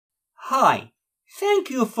Hi, thank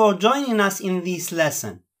you for joining us in this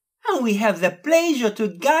lesson, and we have the pleasure to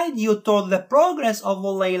guide you toward the progress of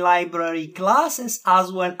Volley library classes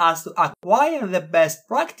as well as to acquire the best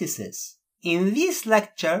practices. In this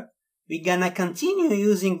lecture, we're gonna continue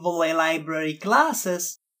using Volley library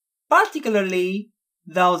classes, particularly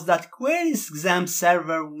those that queries Xampp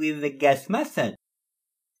server with the get method.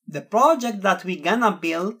 The project that we're gonna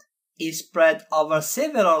build is spread over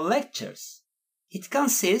several lectures. It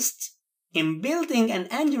consists in building an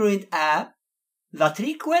Android app that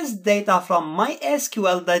requests data from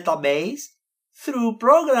MySQL database through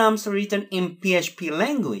programs written in PHP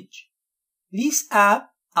language. This app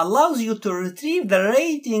allows you to retrieve the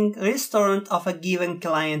rating restaurant of a given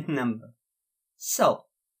client number. So,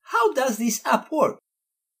 how does this app work?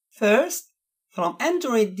 First, from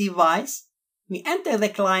Android device, we enter the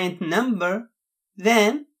client number,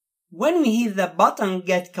 then, when we hit the button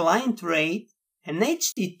Get Client Rate, an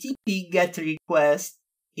HTTP GET request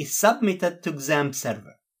is submitted to Xampp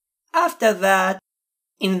server. After that,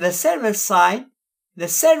 in the server side, the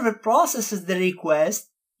server processes the request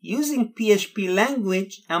using PHP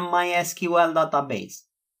language and MySQL database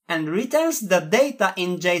and returns the data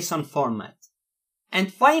in JSON format.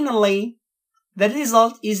 And finally, the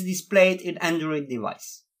result is displayed in Android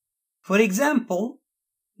device. For example,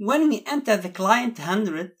 when we enter the client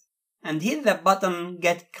 100 and hit the button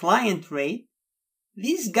Get Client Rate,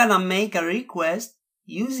 this is gonna make a request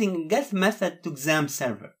using get method to Xampp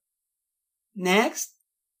server. Next,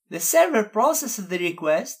 the server processes the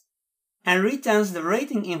request and returns the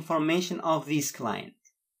rating information of this client.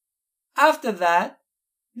 After that,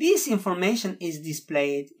 this information is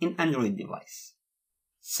displayed in Android device.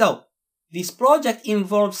 So, this project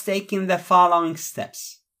involves taking the following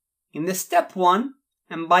steps. In the step 1,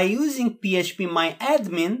 and by using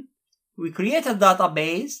phpMyAdmin, we create a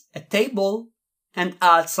database, a table, and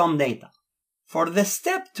add some data. For the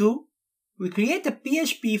step 2, we create a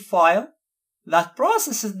PHP file that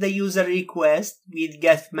processes the user request with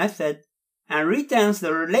get method and returns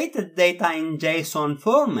the related data in JSON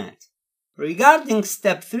format. Regarding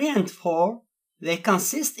step 3 and 4, they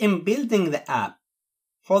consist in building the app.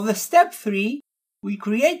 For the step 3, we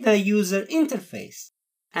create the user interface.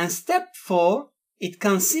 And step 4, it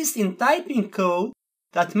consists in typing code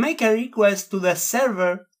that make a request to the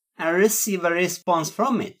server and receive a response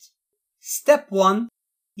from it. Step 1.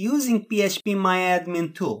 Using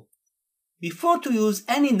phpMyAdmin tool. Before to use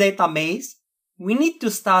any database, we need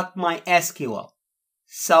to start MySQL.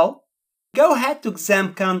 So, go ahead to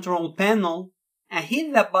Xampp control panel and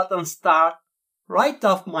hit the button Start right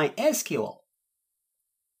off MySQL.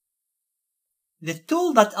 The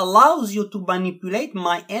tool that allows you to manipulate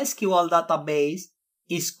MySQL database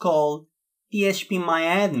is called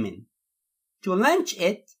phpMyAdmin. To launch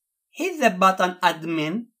it, hit the button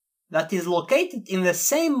Admin that is located in the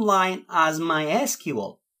same line as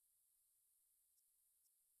MySQL.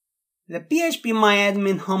 The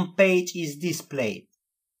phpMyAdmin homepage is displayed.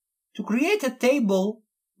 To create a table,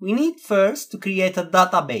 we need first to create a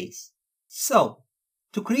database. So,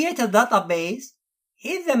 to create a database,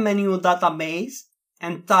 hit the menu Database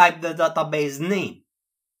and type the database name.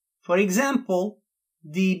 For example,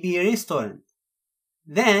 DB Restaurant.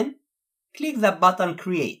 Then, click the button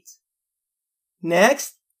Create.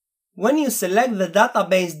 Next, when you select the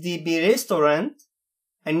database DB Restaurant,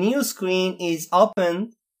 a new screen is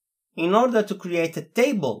opened in order to create a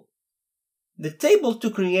table. The table to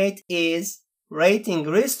create is Rating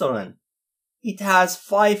Restaurant. It has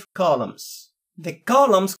 5 columns. The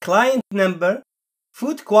columns Client Number,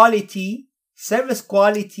 Food Quality, Service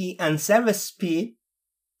Quality, and Service Speed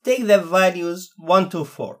take the values 1 to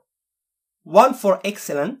 4. 1 for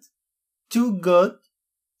Excellent, 2 Good,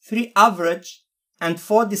 3 Average, and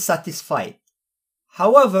 4 Dissatisfied.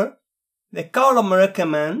 However, the column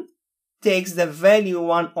Recommend takes the value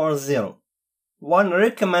 1 or 0. 1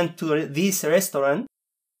 recommend to this restaurant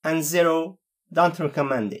and 0 don't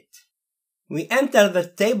recommend it. We enter the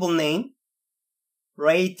table name,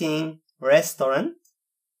 Rating Restaurant,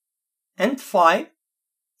 and 5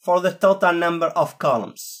 for the total number of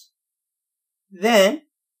columns. Then,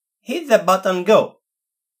 hit the button Go.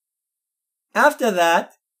 After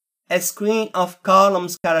that, a screen of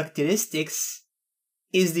columns characteristics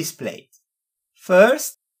is displayed.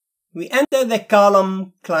 First, we enter the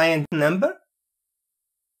column Client Number,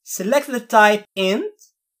 select the type Int,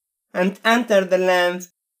 and enter the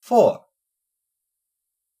length 4.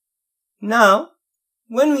 Now,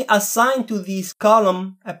 when we assign to this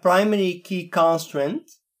column a primary key constraint,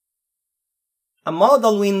 a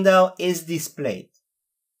modal window is displayed.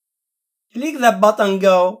 Click the button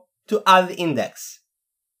Go to add the index.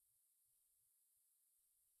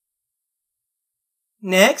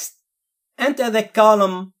 Next, enter the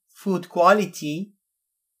column food quality,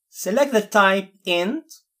 select the type int,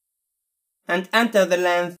 and enter the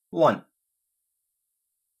length 1.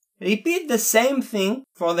 Repeat the same thing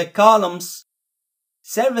for the columns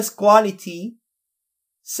service quality,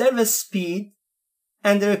 service speed,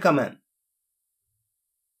 and recommend.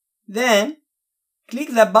 Then, click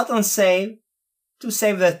the button Save to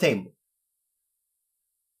save the table.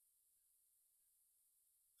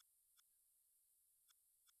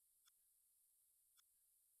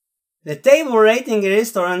 The table rating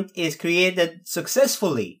restaurant is created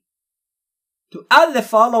successfully. To add the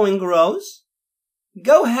following rows,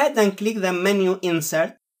 go ahead and click the menu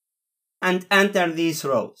Insert and enter these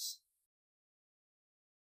rows.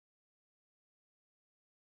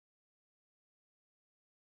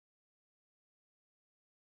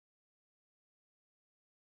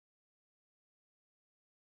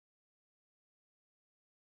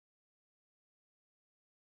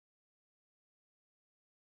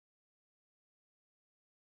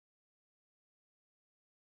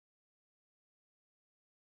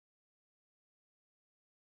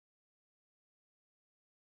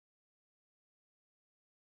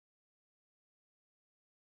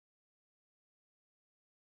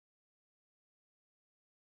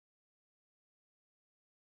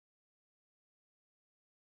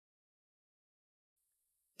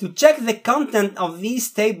 To check the content of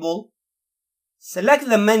this table, select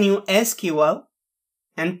the menu SQL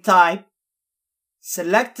and type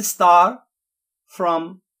select star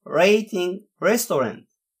from rating restaurant.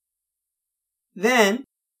 Then,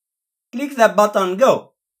 click the button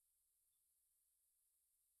Go.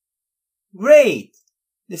 Great!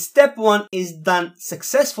 The step 1 is done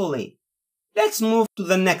successfully. Let's move to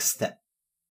the next step.